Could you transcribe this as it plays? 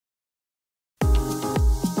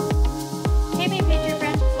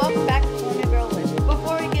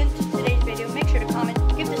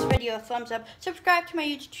video a thumbs up, subscribe to my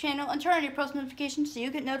YouTube channel, and turn on your post notifications so you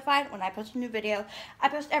get notified when I post a new video. I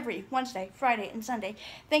post every Wednesday, Friday, and Sunday.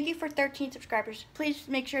 Thank you for 13 subscribers. Please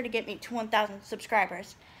make sure to get me to 1,000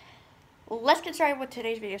 subscribers. Let's get started with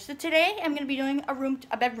today's video. So today I'm going to be doing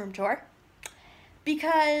a bedroom tour.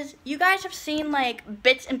 Because you guys have seen like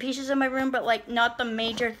bits and pieces of my room, but like not the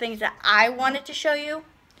major things that I wanted to show you.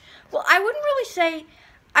 Well, I wouldn't really say,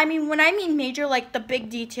 when I mean major, like the big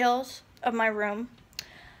details of my room.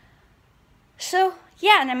 So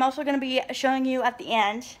yeah, and I'm also going to be showing you at the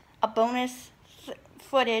end a bonus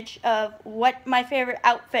footage of what my favorite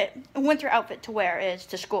winter outfit to wear is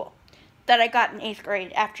to school. That I got in 8th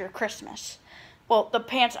grade after Christmas. Well, the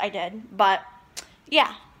pants I did, but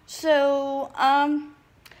yeah. So, I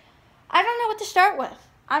don't know what to start with.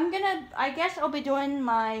 I guess I'll be doing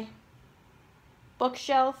my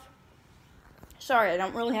bookshelf. Sorry, I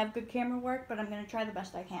don't really have good camera work, but I'm going to try the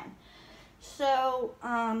best I can. So,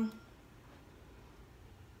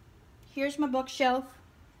 here's my bookshelf.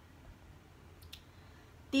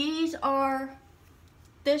 I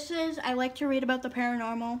like to read about the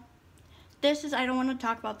paranormal. I don't want to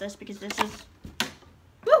talk about this because this is,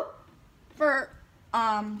 for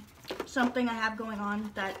something I have going on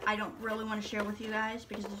that I don't really want to share with you guys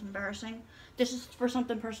because it's embarrassing. This is for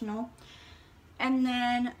something personal. And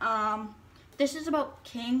then this is about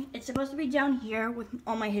King. It's supposed to be down here with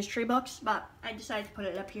all my history books, but I decided to put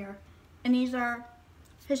it up here. And these are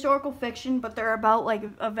historical fiction, but they're about like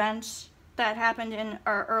events that happened in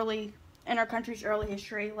our country's early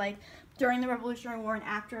history, like during the Revolutionary War and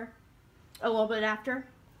after, a little bit after.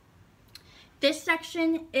 This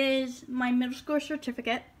section is my middle school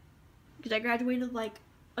certificate, because I graduated like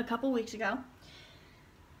a couple weeks ago.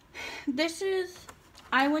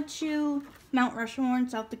 I went to Mount Rushmore in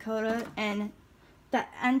South Dakota, and the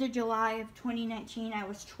end of July of 2019, I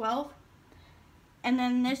was 12. And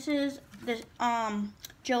then this is the end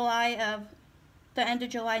of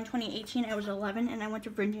July in 2018, I was 11, and I went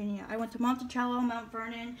to Virginia. I went to Monticello, Mount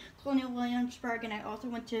Vernon, Colonial, Williamsburg, and I also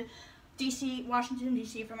went to Washington,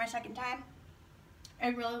 D.C. for my second time. I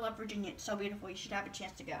really love Virginia. It's so beautiful. You should have a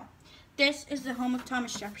chance to go. This is the home of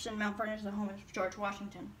Thomas Jefferson. Mount Vernon is the home of George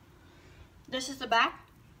Washington. This is the back.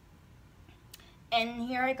 And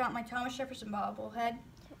here I got my Thomas Jefferson bobblehead.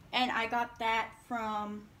 And I got that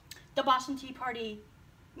from the Boston Tea Party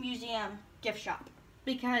Museum gift shop.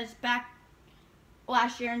 Because back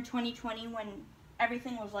last year in 2020 when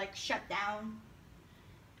everything was like shut down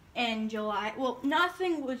in July. Well,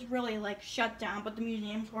 nothing was really like shut down, but the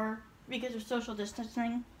museums were, because of social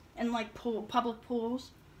distancing and like public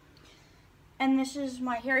pools. And this is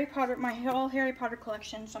my whole Harry Potter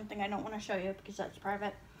collection, something I don't want to show you because that's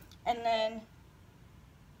private. And then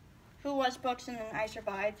Who Was books, and then I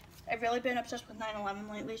Survived. I've really been obsessed with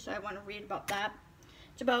 9/11 lately, so I want to read about that.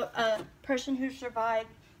 It's about a person who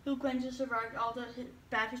claims to survive all the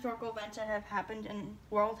bad historical events that have happened in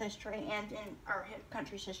world history and in our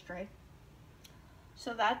country's history.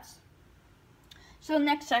 So the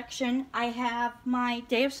next section, I have my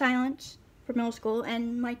Day of Silence for middle school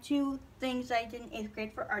and my 2 things I did in 8th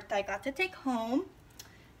grade for art that I got to take home.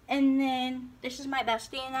 And then this is my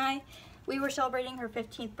bestie and I. We were celebrating her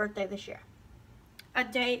 15th birthday this year.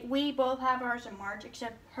 We both have ours in March,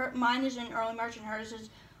 except mine is in early March and hers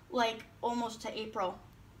is like almost to April.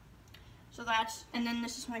 So and then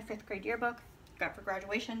this is my 5th grade yearbook, got for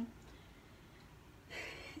graduation.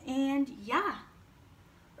 And yeah.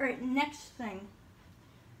 Alright, next thing.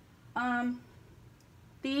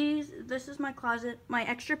 This is my closet, my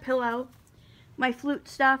extra pillow, my flute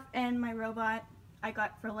stuff, and my robot I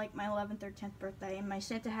got for like my 11th or 10th birthday, and my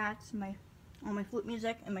Santa hats, all my flute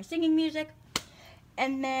music, and my singing music.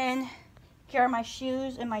 And then here are my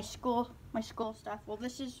shoes and my school stuff. Well,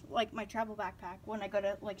 this is like my travel backpack when I go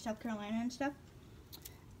to like South Carolina and stuff.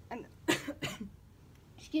 And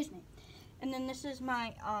excuse me. And then this is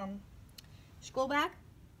my school bag.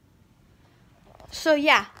 So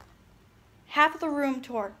yeah, half of the room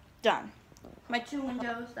tour done. My 2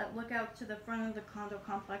 windows that look out to the front of the condo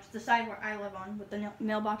complex, the side where I live on, with the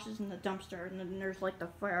mailboxes and the dumpster, and then there's like the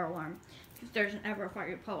fire alarm, because there's ever a fire,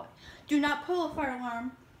 you pull it. Do not pull a fire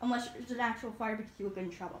alarm unless it's an actual fire, because you will get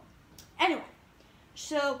in trouble. Anyway,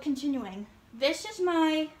 so continuing, this is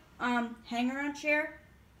my hang-around chair.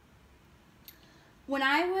 When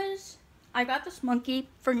I got this monkey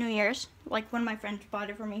for New Year's, like one of my friends bought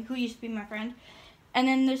it for me, who used to be my friend. And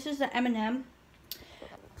then this is the M&M.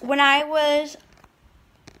 When I was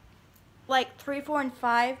like 3, 4, and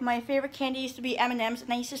 5, my favorite candy used to be M&M's,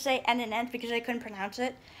 and I used to say N&N because I couldn't pronounce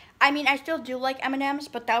it. I still do like M&M's,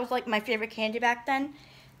 but that was like my favorite candy back then.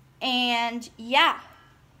 And yeah.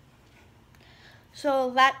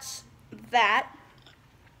 So that's that.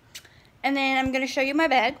 And then I'm going to show you my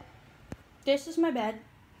bed. This is my bed.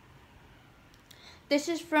 This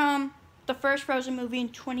is from the first Frozen movie in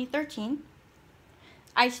 2013.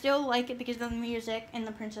 I still like it because of the music and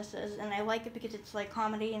the princesses, and I like it because it's like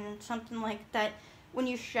comedy and it's something like that when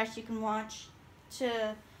you're stressed you can watch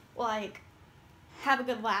to like have a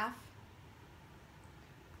good laugh.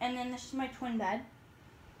 And then this is my twin bed.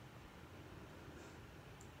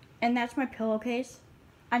 And that's my pillowcase.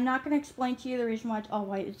 I'm not going to explain to you the reason why it's all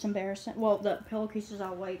white. It's embarrassing. Well, the pillowcase is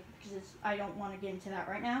all white because I don't want to get into that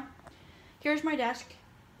right now. Here's my desk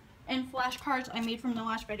and flashcards I made from the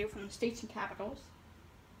last video from the states and capitals.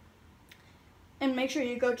 And make sure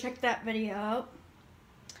you go check that video out.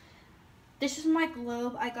 This is my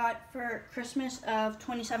globe I got for Christmas of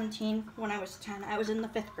 2017 when I was 10. I was in the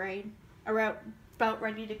 5th grade, about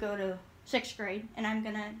ready to go to 6th grade, and I'm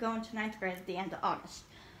going to go into 9th grade at the end of August.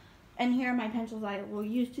 And here are my pencils I will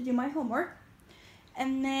use to do my homework.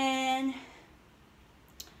 And then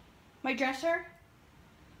my dresser.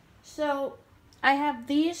 So I have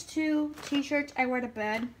these 2 t-shirts I wear to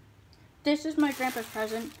bed. This is my grandpa's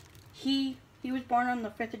present. He was born on the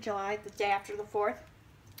 5th of July, the day after the 4th.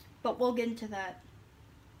 But we'll get into that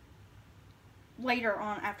later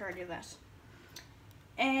on after I do this.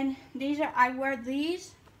 And I wear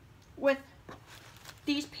these with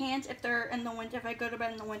these pants if they're in the winter, if I go to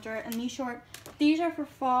bed in the winter, and these shorts. These are for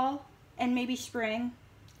fall and maybe spring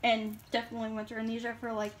and definitely winter, and these are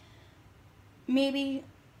for like maybe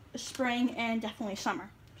spring and definitely summer.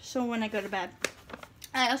 So when I go to bed.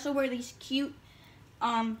 I also wear these cute,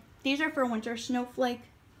 these are for winter, snowflake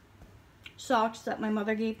socks that my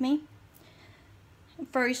mother gave me.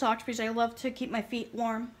 Furry socks because I love to keep my feet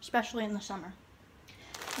warm, especially in the summer.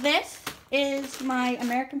 This is my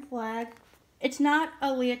American flag. It's not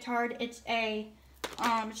a leotard, it's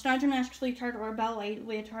not a gymnastics leotard or a ballet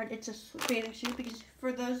leotard, it's a bathing suit because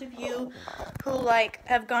for those of you who like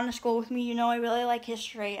have gone to school with me, you know I really like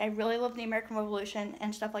history. I really love the American Revolution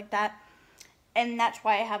and stuff like that. And that's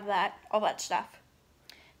why I have all that stuff.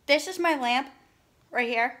 This is my lamp right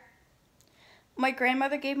here. My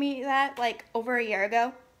grandmother gave me that like over a year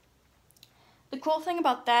ago. The cool thing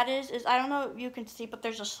about that is I don't know if you can see, but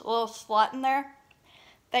there's a little slot in there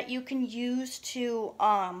that you can use to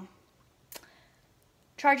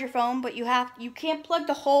charge your phone, but you can't plug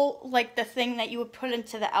the whole, like the thing that you would put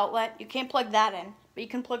into the outlet. You can't plug that in, but you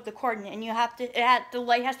can plug the cord in, and the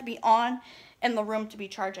light has to be on in the room to be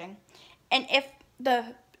charging. And if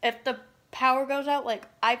the power goes out, like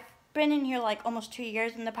I've been in here like almost 2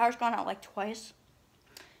 years and the power's gone out like twice.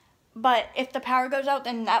 But if the power goes out,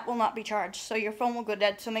 then that will not be charged. So your phone will go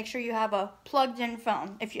dead. So make sure you have a plugged in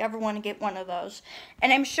phone if you ever want to get one of those.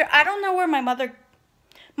 And I'm sure, I don't know where my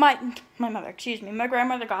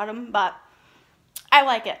grandmother got them, but I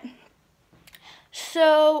like it.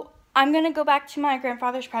 So I'm going to go back to my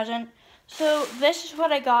grandfather's present. So this is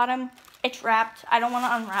what I got him. It's wrapped. I don't want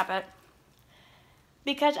to unwrap it.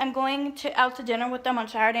 Because I'm going out to dinner with them on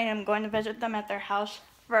Saturday, and I'm going to visit them at their house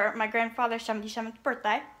for my grandfather's 77th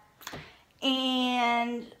birthday.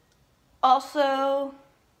 And also,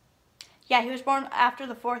 yeah, he was born after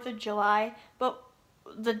the 4th of July, but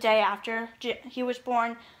the day after. He was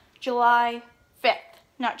born July 5th,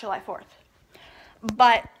 not July 4th.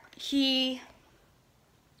 But he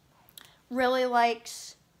really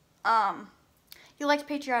likes, he likes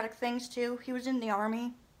patriotic things too. He was in the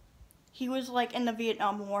army. He was like in the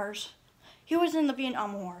Vietnam Wars. He was in the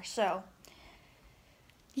Vietnam War, so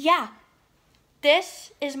yeah.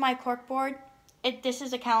 This is my corkboard. This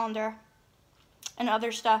is a calendar and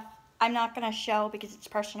other stuff I'm not going to show because it's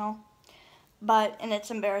personal. And it's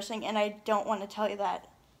embarrassing, and I don't want to tell you that.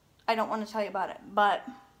 I don't want to tell you about it. But,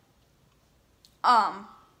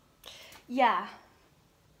 yeah.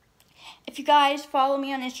 If you guys follow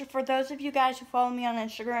me on Instagram, for those of you guys who follow me on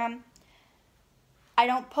Instagram, I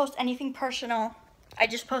don't post anything personal. I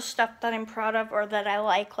just post stuff that I'm proud of or that I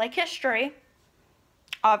like history,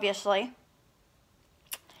 obviously.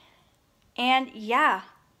 And yeah.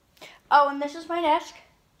 Oh, and this is my desk.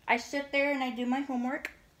 I sit there and I do my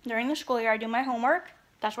homework. During the school year, I do my homework.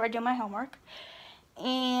 That's where I do my homework.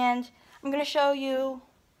 And I'm going to show you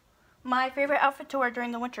my favorite outfit to wear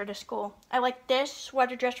during the winter to school. I like this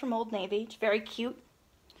sweater dress from Old Navy. It's very cute.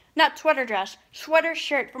 Not sweater dress. Sweater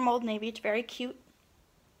shirt from Old Navy. It's very cute.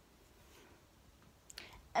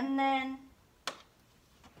 And then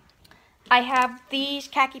I have these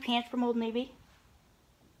khaki pants from Old Navy.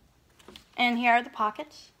 And here are the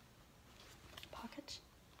pockets.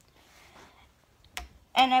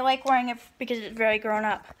 And I like wearing it because it's very grown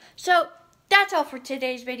up. So That's all for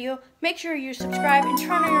today's video. Make sure you subscribe and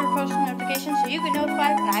turn on your post notifications so you get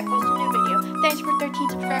notified when I post a new video. Thanks for 13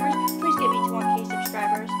 subscribers. Please get me to 1K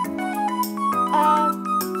subscribers.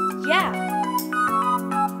 Yeah.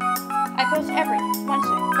 I post every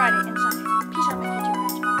Wednesday, Friday, and Sunday.